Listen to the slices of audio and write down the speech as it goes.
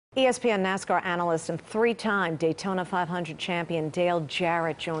ESPN NASCAR analyst and three-time Daytona 500 champion Dale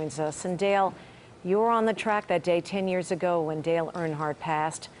Jarrett joins us. And Dale, you were on the track that day 10 years ago when Dale Earnhardt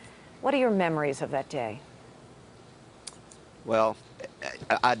passed. What are your memories of that day? Well,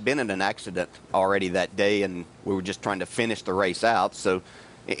 I'd been in an accident already that day, and we were just trying to finish the race out. So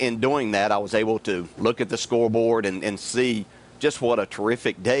in doing that, I was able to look at the scoreboard and see just what a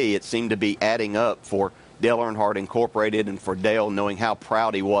terrific day it seemed to be adding up for Dale Earnhardt Incorporated, and for Dale, knowing how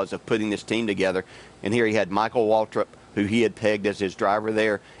proud he was of putting this team together. And here he had Michael Waltrip, who he had pegged as his driver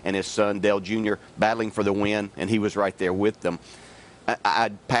there, and his son Dale Jr. battling for the win, and he was right there with them.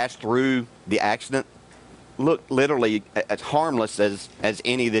 I passed through the accident, looked literally as harmless as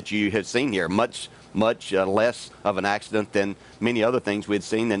any that you have seen here, much less of an accident than many other things we'd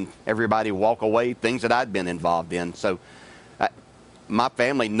seen, and everybody walk away, things that I'd been involved in. So my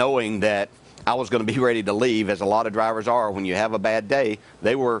family, knowing that I was going to be ready to leave, as a lot of drivers are when you have a bad day,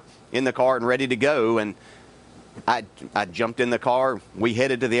 they were in the car and ready to go, and I jumped in the car. We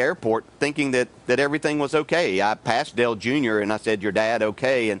headed to the airport thinking that everything was okay. I passed Dale Jr. and I said, "Your dad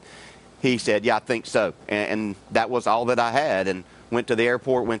okay?" And he said, "Yeah, I think so." And that was all that I had, and went to the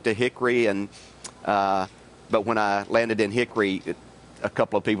airport, went to Hickory, and but when I landed in Hickory, a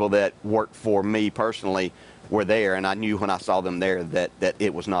couple of people that worked for me personally were there, and I knew when I saw them there that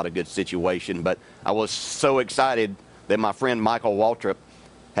it was not a good situation. But I was so excited that my friend Michael Waltrip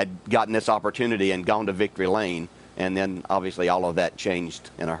had gotten this opportunity and gone to victory lane, and then obviously all of that changed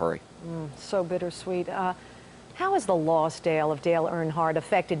in a hurry. So bittersweet. How has the loss, Dale, of Dale Earnhardt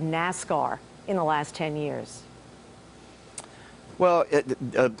affected NASCAR in the last 10 years? Well,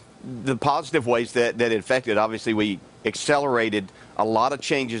 the positive ways that it affected, obviously we accelerated a lot of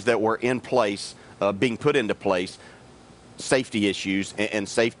changes that were in place, being put into place, safety issues and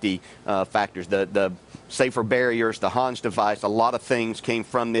safety factors, the safer barriers, the Hans device, a lot of things came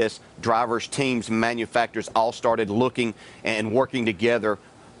from this. Drivers, teams, manufacturers all started looking and working together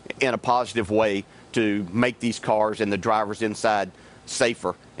in a positive way to make these cars and the drivers inside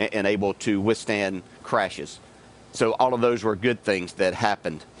safer and able to withstand crashes. So all of those were good things that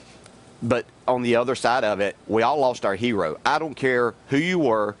happened. But on the other side of it, we all lost our hero. I don't care who you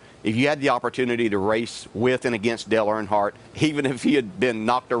were. If you had the opportunity to race with and against Dale Earnhardt, even if he had been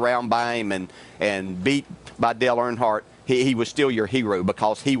knocked around by him and beat by Dale Earnhardt, he was still your hero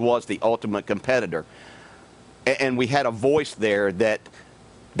because he was the ultimate competitor. And we had a voice there that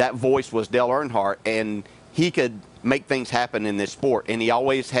voice was Dale Earnhardt, and he could make things happen in this sport. And he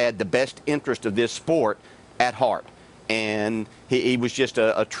always had the best interest of this sport at heart. And he was just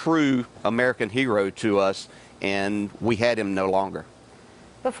a true American hero to us, and we had him no longer.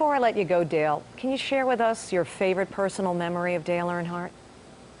 Before I let you go, Dale, can you share with us your favorite personal memory of Dale Earnhardt?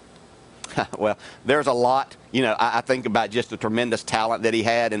 Well, there's a lot. You know, I think about just the tremendous talent that he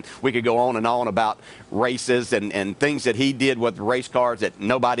had, and we could go on and on about races and things that he did with race cars that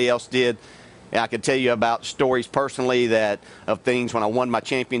nobody else did. And I could tell you about stories personally of things when I won my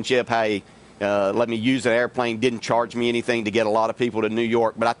championship, how he let me use an airplane, didn't charge me anything to get a lot of people to New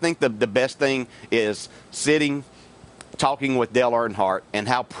York. But I think the best thing is talking with Dale Earnhardt and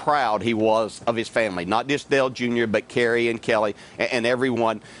how proud he was of his family, not just Dale Jr., but Kerry and Kelly and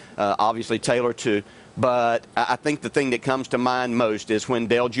everyone, obviously Taylor too. But I think the thing that comes to mind most is when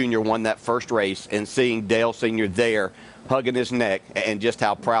Dale Jr. won that first race and seeing Dale Sr. there hugging his neck and just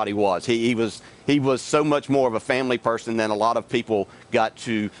how proud he was. He was so much more of a family person than a lot of people got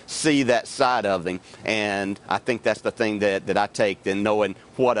to see that side of him. And I think that's the thing that I take, in knowing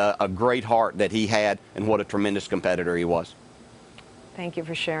what a great heart that he had and what a tremendous competitor he was. Thank you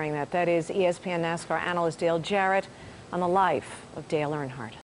for sharing that. That is ESPN NASCAR analyst Dale Jarrett on the life of Dale Earnhardt.